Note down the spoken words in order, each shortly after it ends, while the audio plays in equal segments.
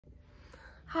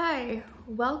Hi,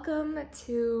 welcome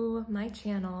to my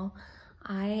channel.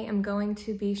 I am going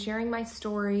to be sharing my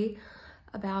story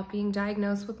about being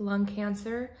diagnosed with lung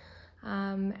cancer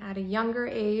at a younger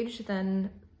age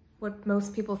than what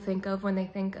most people think of when they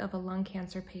think of a lung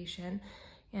cancer patient,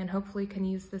 and hopefully can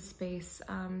use this space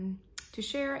to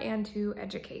share and to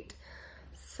educate.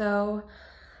 So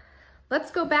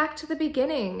let's go back to the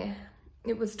beginning.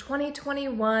 It was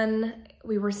 2021.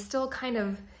 We were still kind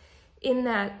of in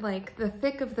that, like, the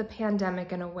thick of the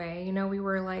pandemic in a way. You know, we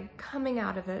were like coming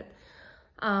out of it.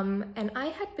 And I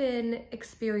had been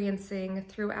experiencing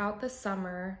throughout the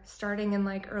summer, starting in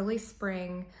like early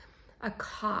spring, a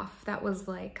cough that was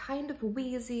like kind of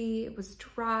wheezy, it was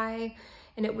dry,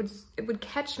 and it would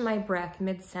catch my breath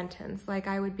mid-sentence. Like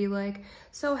I would be like,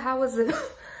 so how was it?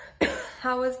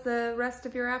 How was the rest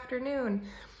of your afternoon?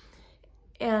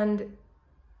 And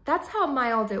that's how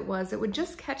mild it was. It would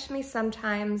just catch me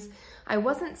sometimes. I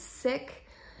wasn't sick,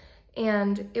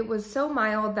 and it was so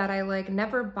mild that I like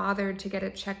never bothered to get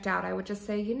it checked out. I would just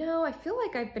say, you know, I feel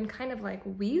like I've been kind of like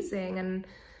wheezing, and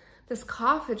this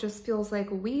cough, it just feels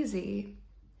like wheezy.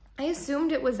 I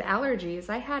assumed it was allergies.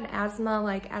 I had asthma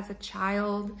like as a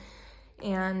child,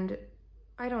 and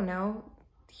I don't know,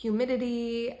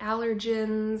 humidity,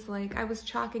 allergens, like I was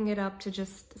chalking it up to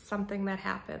just something that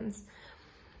happens.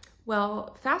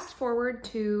 Well, fast forward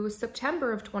to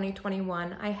September of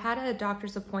 2021, I had a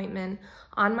doctor's appointment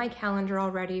on my calendar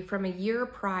already from a year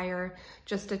prior,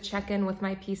 just to check in with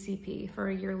my PCP for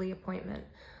a yearly appointment.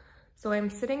 So I'm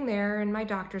sitting there in my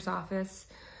doctor's office,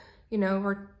 you know,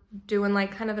 we're doing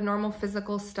like kind of the normal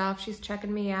physical stuff. She's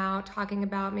checking me out, talking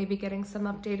about maybe getting some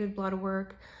updated blood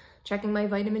work, checking my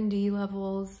vitamin D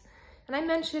levels. And I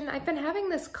mentioned I've been having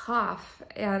this cough,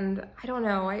 and I don't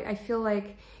know, I feel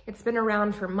like it's been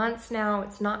around for months now.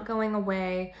 It's not going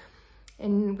away.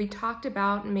 And we talked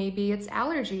about maybe it's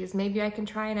allergies. Maybe I can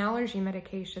try an allergy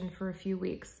medication for a few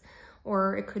weeks,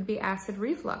 or it could be acid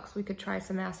reflux. We could try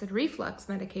some acid reflux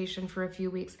medication for a few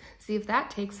weeks, see if that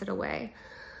takes it away.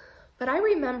 But I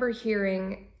remember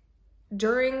hearing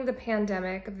during the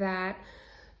pandemic that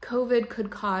COVID could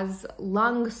cause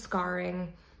lung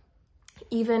scarring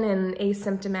even in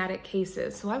asymptomatic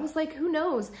cases. So I was like, who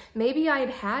knows? Maybe I'd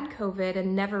had COVID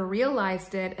and never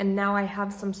realized it, and now I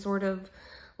have some sort of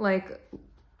like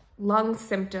lung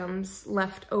symptoms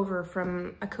left over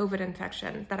from a COVID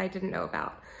infection that I didn't know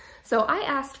about. So I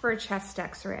asked for a chest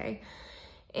x-ray,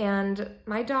 and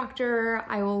my doctor,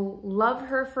 I will love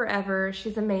her forever.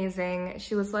 She's amazing.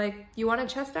 She was like, you want a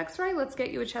chest x-ray? Let's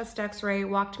get you a chest x-ray.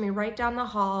 Walked me right down the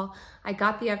hall. I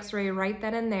got the x-ray right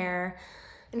then and there.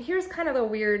 And here's kind of the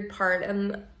weird part,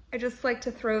 and I just like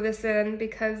to throw this in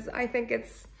because I think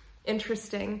it's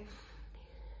interesting.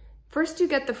 First, you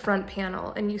get the front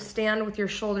panel, and you stand with your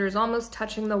shoulders almost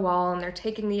touching the wall, and they're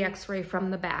taking the x-ray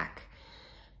from the back.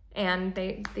 And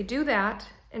they do that,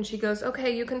 and she goes,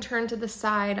 okay, you can turn to the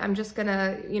side. I'm just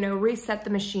gonna, you know, reset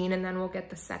the machine, and then we'll get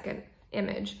the second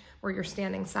image where you're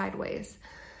standing sideways.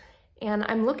 And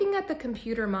I'm looking at the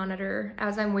computer monitor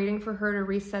as I'm waiting for her to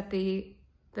reset the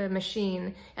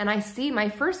machine, and I see my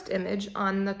first image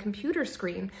on the computer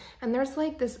screen, and there's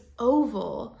like this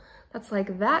oval that's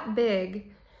like that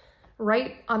big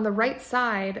right on the right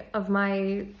side of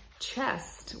my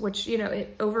chest, which, you know,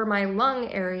 over my lung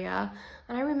area.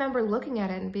 And I remember looking at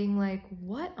it and being like,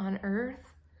 what on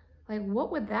earth? Like,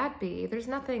 what would that be? There's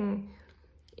nothing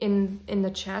in the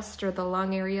chest or the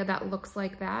lung area that looks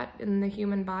like that in the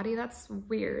human body. That's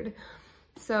weird.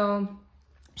 So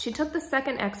she took the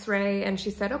second x-ray, and she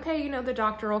said, okay, you know, the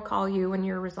doctor will call you when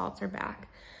your results are back.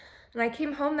 And I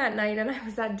came home that night, and I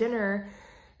was at dinner,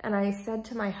 and I said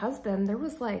to my husband, there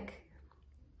was like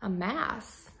a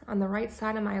mass on the right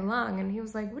side of my lung. And he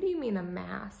was like, what do you mean a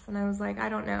mass? And I was like, I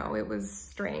don't know, it was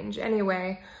strange.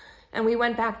 Anyway, and we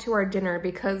went back to our dinner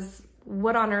because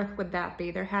what on earth would that be?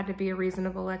 There had to be a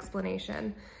reasonable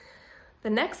explanation. The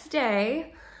next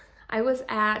day, I was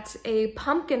at a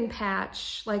pumpkin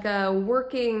patch, like a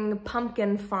working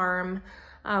pumpkin farm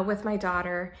with my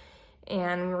daughter,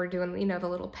 and we were doing, you know, the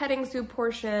little petting zoo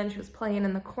portion. She was playing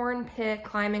in the corn pit,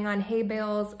 climbing on hay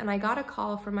bales, and I got a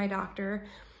call from my doctor.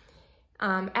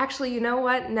 Actually, you know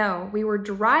what? No, we were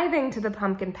driving to the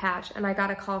pumpkin patch, and I got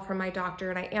a call from my doctor,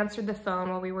 and I answered the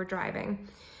phone while we were driving.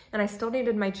 And I still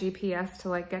needed my GPS to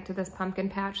like get to this pumpkin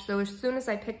patch. So as soon as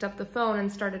I picked up the phone and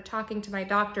started talking to my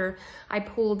doctor, I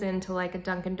pulled into like a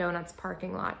Dunkin' Donuts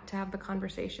parking lot to have the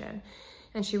conversation.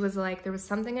 And she was like, there was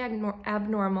something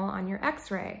abnormal on your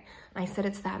x-ray. And I said,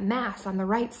 it's that mass on the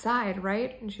right side,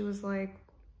 right? And she was like,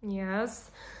 yes.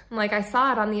 I'm like, I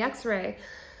saw it on the x-ray.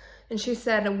 And she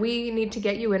said, we need to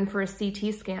get you in for a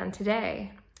CT scan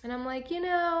today. And I'm like, you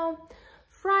know,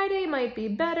 Friday might be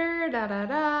better, da da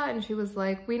da. And she was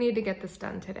like, we need to get this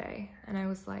done today. And I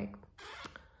was like,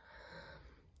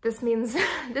 this means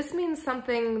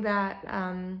something that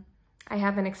I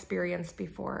haven't experienced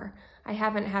before. I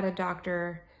haven't had a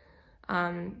doctor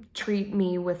treat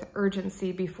me with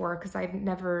urgency before because I've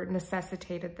never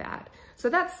necessitated that. So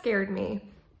that scared me.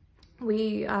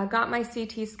 We got my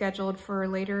CT scheduled for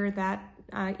later that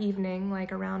evening,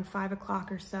 like around 5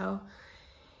 o'clock or so.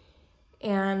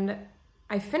 And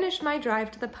I finished my drive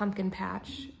to the pumpkin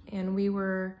patch and we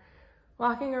were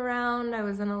walking around. I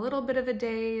was in a little bit of a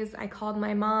daze. I called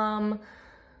my mom.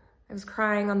 I was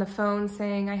crying on the phone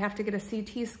saying I have to get a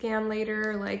CT scan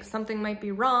later, like something might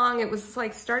be wrong. It was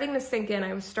like starting to sink in.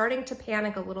 I was starting to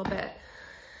panic a little bit.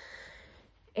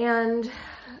 And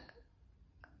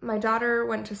my daughter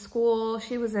went to school.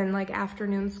 She was in like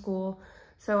afternoon school.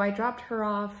 So I dropped her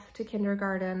off to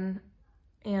kindergarten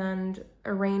and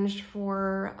arranged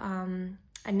for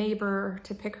a neighbor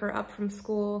to pick her up from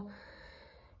school.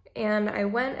 And I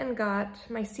went and got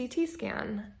my CT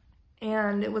scan.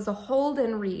 And it was a hold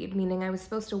and read, meaning I was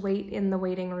supposed to wait in the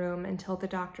waiting room until the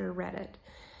doctor read it.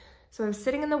 So I was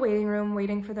sitting in the waiting room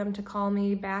waiting for them to call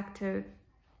me back to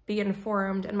be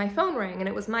informed, and my phone rang, and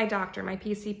it was my doctor, my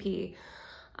PCP.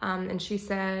 And she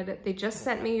said, they just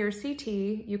sent me your CT.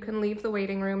 You can leave the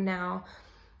waiting room now.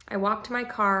 I walked to my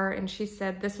car, and she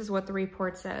said, this is what the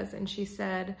report says. And she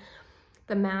said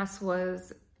the mass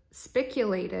was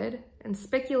spiculated, and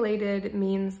spiculated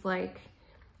means like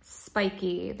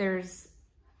spiky. There's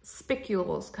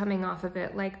spicules coming off of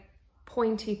it, like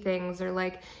pointy things, or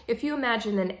like if you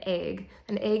imagine an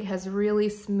egg has really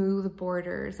smooth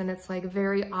borders and it's like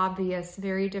very obvious,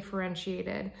 very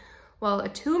differentiated. Well, a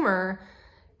tumor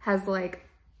has like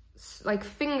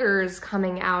fingers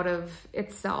coming out of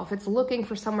itself. It's looking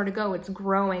for somewhere to go. It's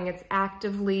growing. It's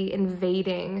actively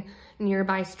invading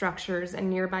nearby structures and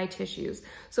nearby tissues.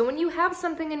 So when you have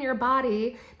something in your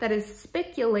body that is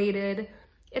spiculated,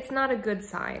 it's not a good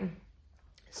sign.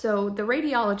 So the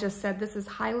radiologist said this is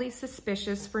highly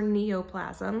suspicious for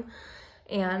neoplasm,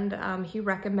 and he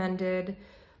recommended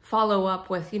follow up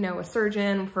with, a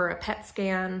surgeon for a PET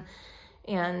scan.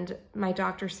 And my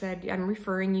doctor said, I'm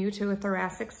referring you to a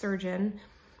thoracic surgeon.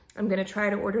 I'm gonna try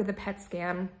to order the PET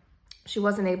scan. She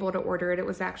wasn't able to order it. It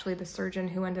was actually the surgeon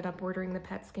who ended up ordering the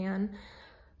PET scan.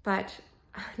 But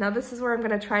now this is where I'm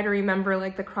gonna try to remember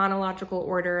like the chronological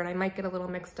order, and I might get a little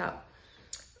mixed up.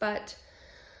 But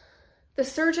the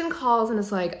surgeon calls and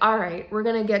is like, all right, we're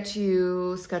gonna get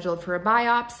you scheduled for a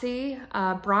biopsy,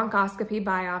 a bronchoscopy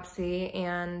biopsy,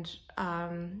 and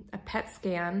a PET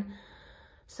scan.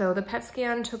 So the PET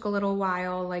scan took a little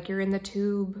while, like you're in the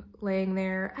tube laying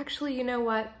there. Actually, you know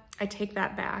what? I take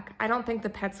that back. I don't think the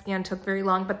PET scan took very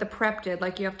long, but the prep did.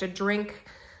 Like you have to drink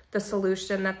the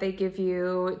solution that they give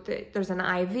you. There's an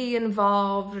IV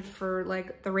involved for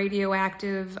like the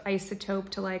radioactive isotope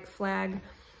to like flag.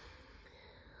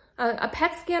 A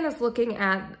PET scan is looking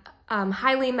at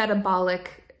highly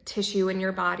metabolic tissue in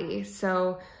your body.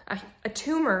 So a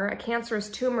tumor, a cancerous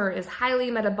tumor, is highly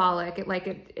metabolic.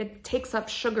 It takes up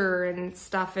sugar and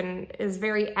stuff and is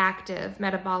very active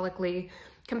metabolically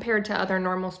compared to other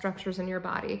normal structures in your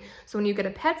body. So when you get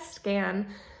a PET scan,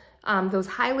 those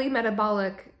highly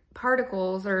metabolic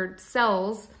particles or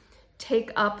cells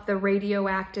take up the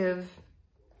radioactive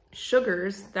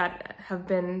sugars that have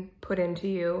been put into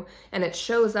you, and it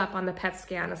shows up on the PET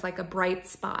scan as like a bright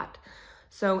spot.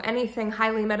 So anything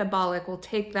highly metabolic will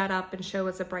take that up and show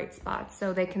as a bright spot.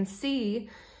 So they can see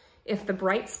if the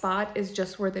bright spot is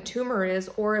just where the tumor is,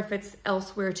 or if it's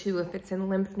elsewhere too, if it's in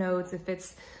lymph nodes, if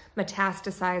it's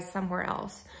metastasized somewhere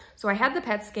else. So I had the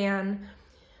PET scan.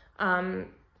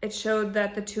 It showed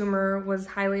that the tumor was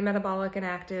highly metabolic and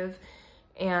active,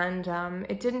 and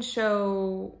it didn't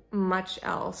show much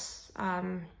else.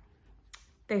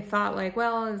 They thought like,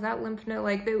 well, is that lymph node?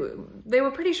 Like they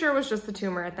were pretty sure it was just the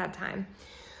tumor at that time.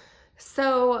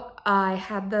 So I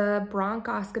had the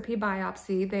bronchoscopy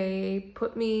biopsy. They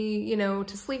put me,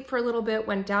 to sleep for a little bit,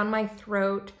 went down my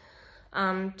throat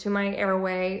to my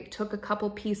airway, took a couple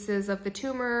pieces of the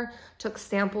tumor, took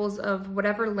samples of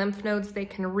whatever lymph nodes they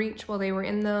can reach while they were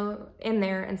in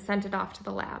there, and sent it off to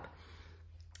the lab.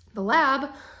 The lab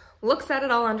looks at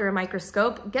it all under a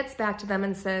microscope, gets back to them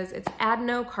and says it's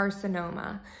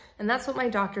adenocarcinoma. And that's what my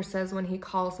doctor says when he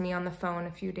calls me on the phone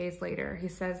a few days later. He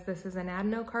says this is an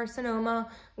adenocarcinoma,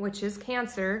 which is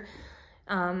cancer,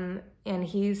 and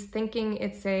he's thinking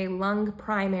it's a lung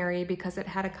primary because it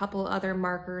had a couple other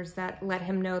markers that let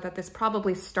him know that this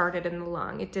probably started in the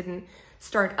lung. It didn't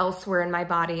start elsewhere in my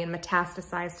body and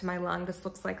metastasize to my lung. This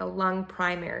looks like a lung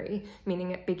primary,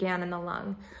 meaning it began in the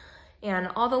lung. and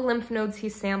all the lymph nodes he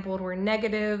sampled were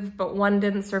negative, but one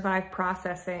didn't survive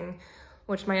processing,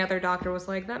 which my other doctor was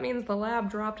like, that means the lab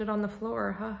dropped it on the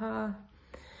floor, haha.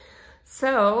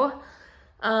 So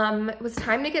it was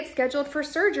time to get scheduled for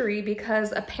surgery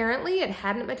because apparently it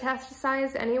hadn't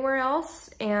metastasized anywhere else,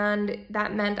 and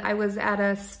that meant I was at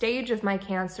a stage of my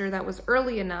cancer that was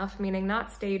early enough, meaning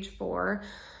not stage 4,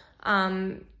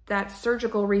 that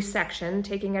surgical resection,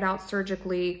 taking it out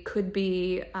surgically, could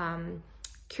be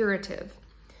curative.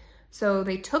 So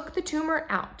they took the tumor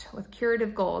out with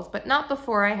curative goals, but not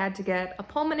before I had to get a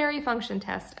pulmonary function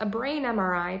test, a brain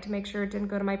MRI to make sure it didn't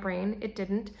go to my brain. It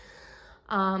didn't.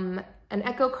 An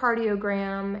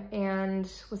echocardiogram, and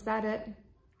was that it?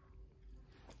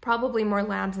 Probably more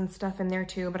labs and stuff in there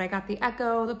too, but I got the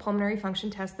echo, the pulmonary function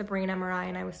test, the brain MRI,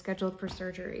 and I was scheduled for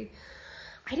surgery.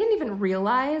 I didn't even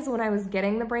realize when I was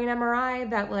getting the brain MRI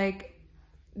that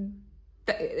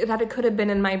that it could have been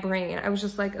in my brain. I was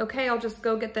just like, okay, I'll just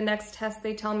go get the next test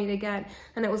they tell me to get.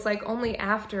 And it was like only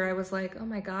after I was like, oh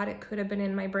my God, it could have been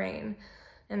in my brain.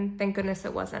 And thank goodness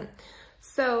it wasn't.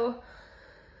 So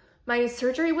my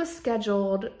surgery was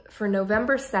scheduled for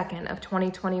November 2nd of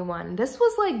 2021. This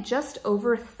was like just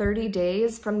over 30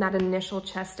 days from that initial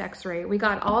chest x-ray. We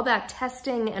got all that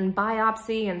testing and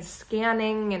biopsy and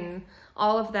scanning and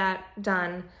all of that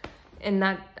done in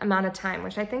that amount of time,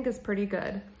 which I think is pretty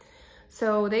good.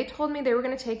 So they told me they were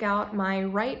gonna take out my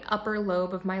right upper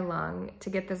lobe of my lung to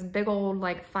get this big old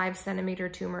like 5-centimeter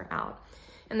tumor out.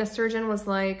 And the surgeon was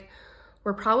like,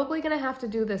 we're probably gonna have to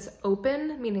do this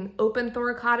open, meaning open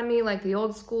thoracotomy, like the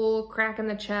old school crack in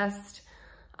the chest,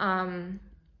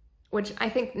 which I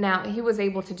think now he was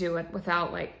able to do it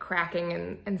without like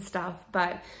cracking and stuff,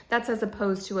 but that's as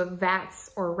opposed to a VATS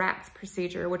or RATS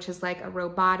procedure, which is like a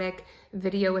robotic,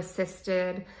 video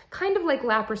assisted, kind of like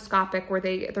laparoscopic, where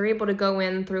they're able to go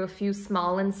in through a few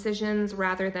small incisions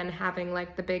rather than having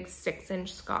like the big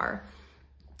 6-inch scar.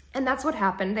 And that's what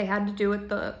happened. They had to do it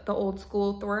the old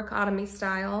school thoracotomy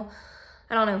style.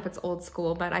 I don't know if it's old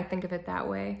school, but I think of it that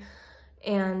way.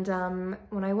 And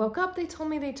when I woke up, they told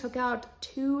me they took out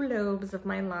 2 lobes of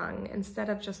my lung instead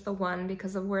of just the one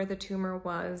because of where the tumor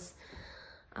was.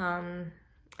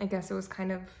 I guess it was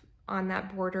kind of on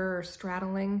that border or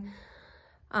straddling.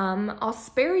 I'll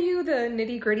spare you the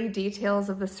nitty-gritty details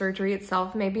of the surgery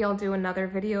itself. Maybe I'll do another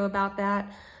video about that.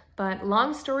 But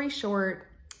long story short,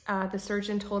 the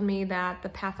surgeon told me that the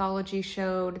pathology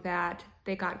showed that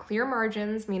they got clear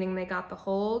margins, meaning they got the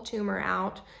whole tumor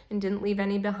out and didn't leave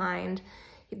any behind.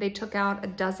 They took out a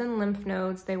dozen lymph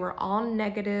nodes. They were all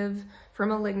negative for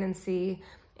malignancy,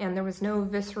 and there was no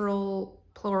visceral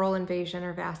pleural invasion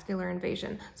or vascular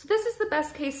invasion. So this is the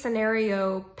best case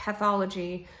scenario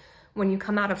pathology when you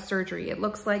come out of surgery. It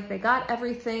looks like they got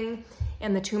everything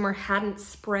and the tumor hadn't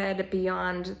spread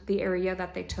beyond the area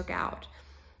that they took out.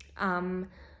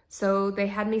 So they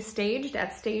had me staged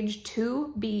at stage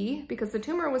 2B because the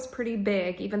tumor was pretty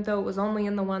big, even though it was only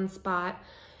in the one spot.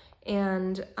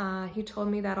 And he told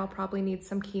me that I'll probably need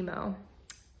some chemo.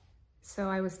 So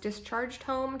I was discharged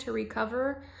home to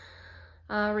recover.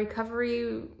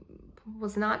 Recovery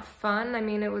was not fun. I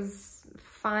mean, it was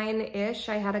fine-ish.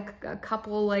 I had a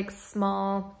couple like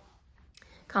small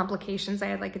complications. I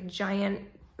had like a giant,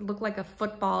 it looked like a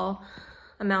football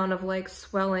amount of like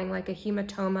swelling, like a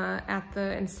hematoma at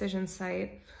the incision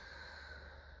site.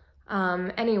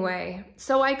 Anyway,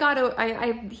 so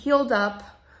I healed up,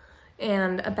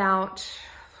 and about,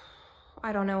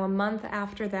 I don't know, a month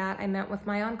after that, I met with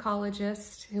my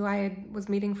oncologist who I was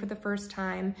meeting for the first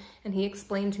time, and he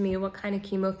explained to me what kind of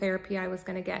chemotherapy I was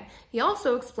gonna get. He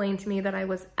also explained to me that I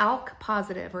was ALK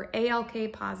positive or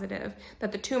ALK positive,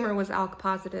 that the tumor was ALK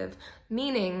positive,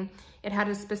 meaning it had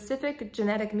a specific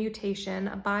genetic mutation,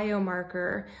 a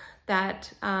biomarker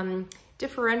that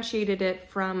differentiated it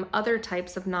from other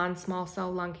types of non-small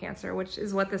cell lung cancer, which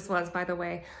is what this was, by the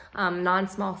way,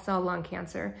 non-small cell lung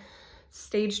cancer.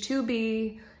 Stage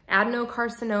 2B,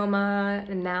 adenocarcinoma,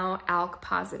 and now ALK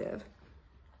positive.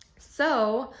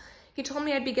 So he told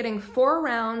me I'd be getting 4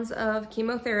 rounds of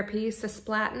chemotherapy,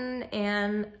 cisplatin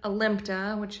and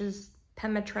Alimta, which is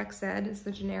pemetrexed is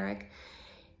the generic.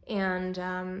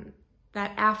 And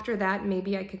that after that,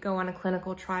 maybe I could go on a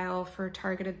clinical trial for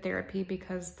targeted therapy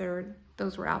because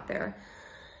those were out there.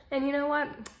 And you know what?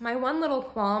 My one little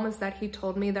qualm is that he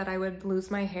told me that I would lose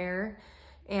my hair,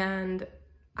 and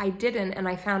I didn't, and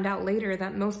I found out later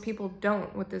that most people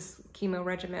don't with this chemo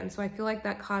regimen. So I feel like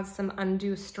that caused some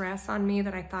undue stress on me,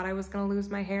 that I thought I was gonna lose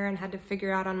my hair and had to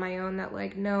figure out on my own that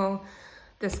like, no,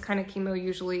 this kind of chemo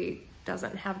usually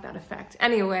doesn't have that effect.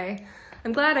 Anyway,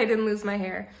 I'm glad I didn't lose my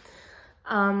hair.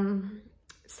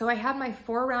 So I had my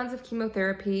 4 rounds of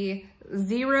chemotherapy,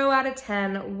 0 out of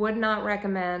 10, would not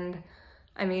recommend.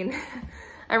 I mean,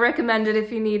 I recommend it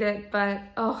if you need it, but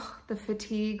oh, the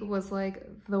fatigue was like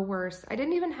the worst. I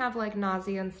didn't even have like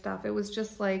nausea and stuff. It was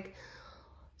just like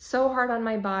so hard on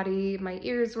my body. My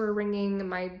ears were ringing.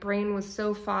 My brain was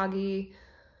so foggy.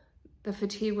 The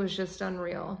fatigue was just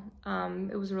unreal.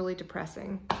 It was really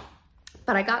depressing.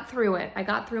 But I got through it. I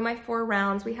got through my 4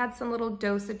 rounds. We had some little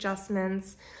dose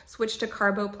adjustments, switched to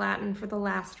carboplatin for the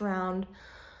last round.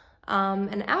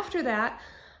 And after that,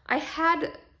 I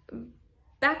had,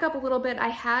 back up a little bit, I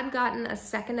had gotten a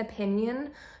second opinion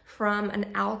from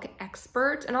an ALK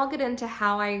expert, and I'll get into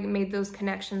how I made those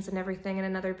connections and everything in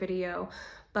another video.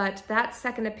 But that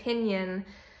second opinion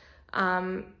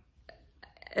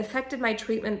affected my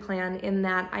treatment plan in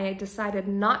that I decided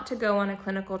not to go on a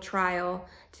clinical trial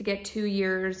to get 2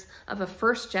 years of a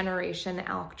first-generation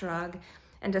ALK drug,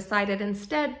 and decided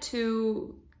instead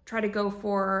to try to go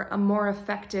for a more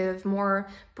effective, more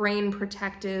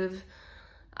brain-protective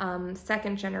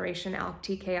second-generation ALK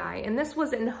TKI. And this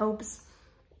was in hopes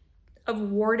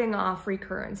of warding off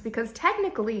recurrence, because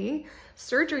technically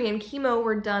surgery and chemo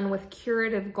were done with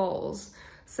curative goals.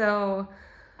 So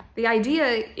the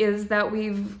idea is that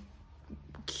we've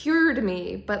cured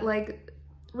me, but like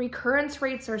recurrence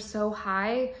rates are so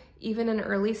high, even in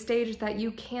early stage, that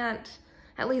you can't,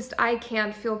 at least I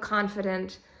can't feel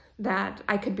confident that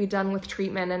I could be done with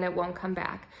treatment and it won't come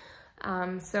back.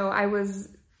 So I was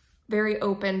very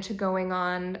open to going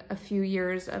on a few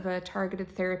years of a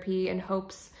targeted therapy in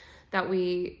hopes that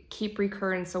we keep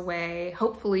recurrence away,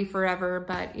 hopefully forever,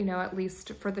 but you know, at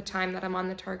least for the time that I'm on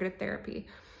the targeted therapy.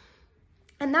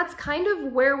 And that's kind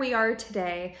of where we are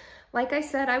today. Like I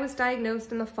said, I was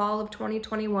diagnosed in the fall of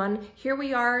 2021. Here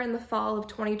we are in the fall of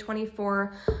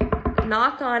 2024.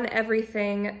 Knock on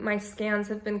everything. My scans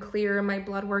have been clear. My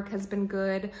blood work has been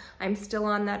good. I'm still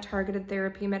on that targeted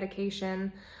therapy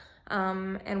medication.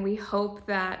 And we hope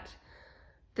that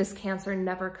this cancer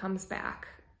never comes back.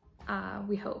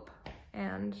 We hope.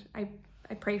 And I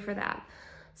pray for that.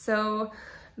 So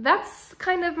that's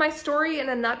kind of my story in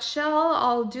a nutshell.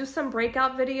 I'll do some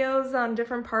breakout videos on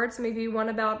different parts, maybe one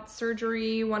about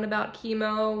surgery, one about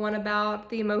chemo, one about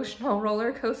the emotional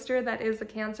roller coaster that is a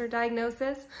cancer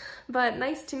diagnosis. But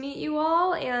nice to meet you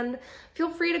all, and feel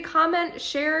free to comment,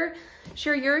 share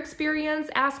your experience,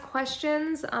 ask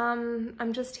questions.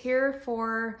 I'm just here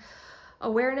for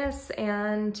awareness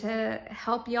and to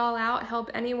help y'all out,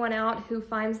 help anyone out who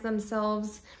finds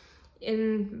themselves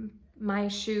in my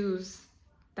shoes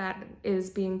that is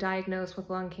being diagnosed with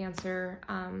lung cancer.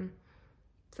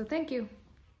 So thank you.